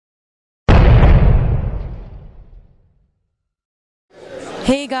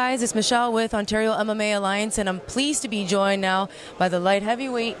Hey guys, it's Michelle with Ontario MMA Alliance, and I'm pleased to be joined now by the light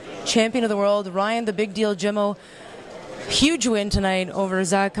heavyweight champion of the world, Ryan the Big Deal Jimmo. Huge win tonight over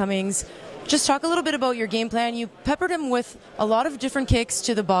Zak Cummings. Just talk a little bit about your game plan. You peppered him with a lot of different kicks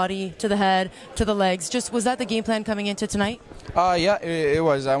to the body, to the head, to the legs. Just was that the game plan coming into tonight? Yeah, it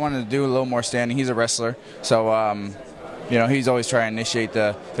was. I wanted to do a little more standing. He's a wrestler, so you know, he's always trying to initiate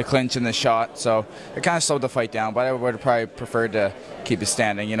the clinch and the shot, so it kind of slowed the fight down, but I would have probably preferred to keep it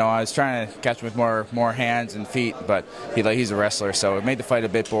standing. You know, I was trying to catch him with more hands and feet, but he's a wrestler, so it made the fight a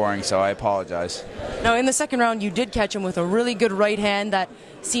bit boring, so I apologize. Now, in the second round, you did catch him with a really good right hand that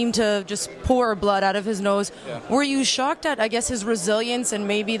seemed to just pour blood out of his nose. Yeah. Were you shocked at, I guess, his resilience and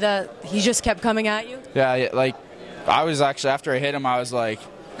maybe that he just kept coming at you? Yeah, like, I was actually, after I hit him, I was like,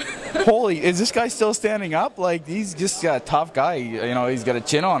 holy, is this guy still standing up? Like, he's just a tough guy. You know, he's got a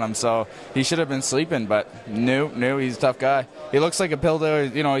chin on him, so he should have been sleeping, but no, he's a tough guy. He looks like a builder.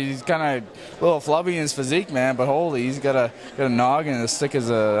 You know, he's kind of a little flubby in his physique, man, but holy, he's got a noggin as thick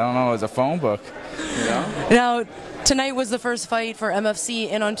as as a phone book. You know? Now, tonight was the first fight for MFC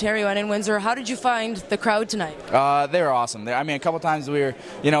in Ontario and in Windsor. How did you find the crowd tonight? They were awesome. I mean, a couple times we were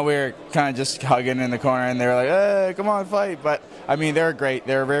kind of just hugging in the corner, and they were like, "Hey, come on, fight!" But I mean, they were great.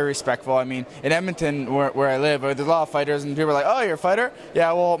 They were very respectful. I mean, in Edmonton, where I live, there's a lot of fighters, and people are like, "Oh, you're a fighter?"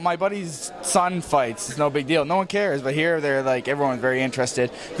 Yeah, well, my buddy's son fights. It's no big deal. No one cares. But here, they're like, everyone's very interested,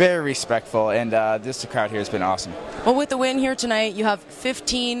 very respectful, and the crowd here has been awesome. Well, with the win here tonight, you have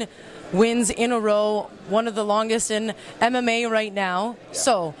 15 wins in a row, one of the longest in MMA right now. Yeah.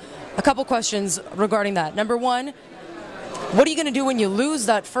 So, a couple questions regarding that. Number one, what are you going to do when you lose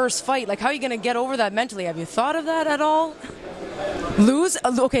that first fight? Like, how are you going to get over that mentally? Have you thought of that at all? Lose?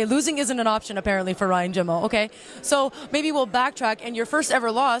 Okay, losing isn't an option apparently for Ryan Jimmo. Okay, so maybe we'll backtrack. And your first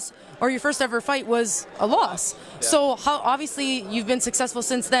ever loss or your first ever fight was a loss. Yeah. So how, obviously you've been successful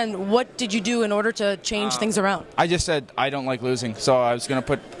since then. What did you do in order to change things around? I just said I don't like losing, so I was going to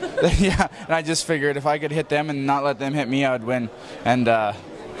put yeah, and I just figured if I could hit them and not let them hit me, I would win. And yeah,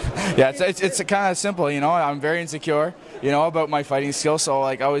 it's kind of simple, you know. I'm very insecure, you know, about my fighting skills, so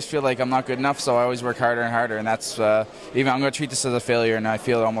like I always feel like I'm not good enough, so I always work harder and harder, and that's even I'm going to treat this as a failure, and I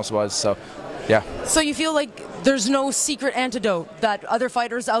feel it almost was. So yeah. So you feel like there's no secret antidote that other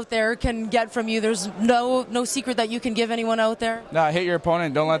fighters out there can get from you? There's no secret that you can give anyone out there? No, hit your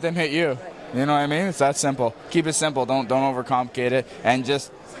opponent, don't let them hit you. You know what I mean? It's that simple. Keep it simple. Don't overcomplicate it, and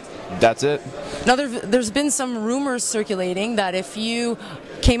just that's it. Now, there's been some rumors circulating that if you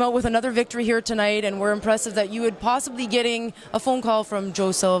came out with another victory here tonight and were impressive, that you would possibly getting a phone call from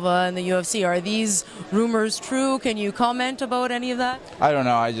Joe Silva and the UFC. Are these rumors true? Can you comment about any of that? I don't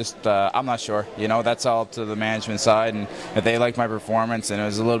know. I just I'm not sure. You know, that's all up to the management side, and if they liked my performance, and it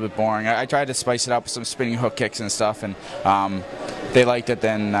was a little bit boring. I tried to spice it up with some spinning hook kicks and stuff, and if they liked it,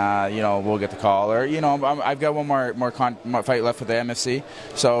 then you know, we'll get the call. Or you know, I've got one more fight left with the MFC,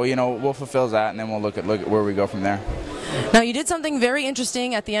 so you know, we'll fulfill that, and then we'll look at where we go from there. Now, you did something very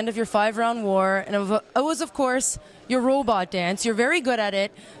interesting at the end of your 5-round war, and it was, of course, your robot dance. You're very good at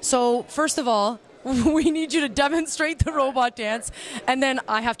it. So, first of all, we need you to demonstrate the robot dance, and then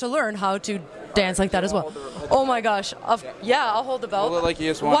I have to learn how to dance like that as well. Oh my gosh. Yeah, I'll hold the belt. Hold it like you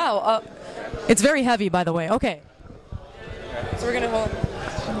just want. Wow. It's very heavy, by the way. Okay. So we're going to hold.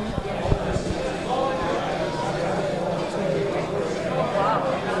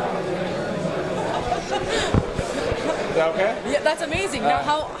 Is that okay? Yeah, that's amazing. Now,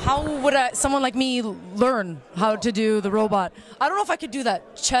 how would someone like me learn how to do the robot? I don't know if I could do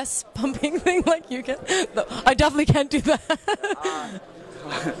that chest pumping thing like you can. No, I definitely can't do that.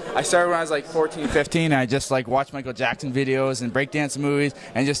 I started when I was like 14, 15. And I just like watched Michael Jackson videos and breakdance movies,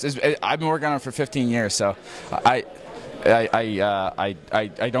 and I've been working on it for 15 years. So I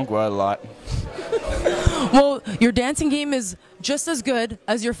don't go out a lot. Well, your dancing game is just as good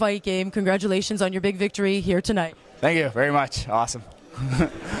as your fight game. Congratulations on your big victory here tonight. Thank you very much. Awesome.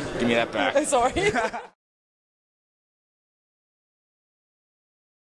 Give me that back. Sorry.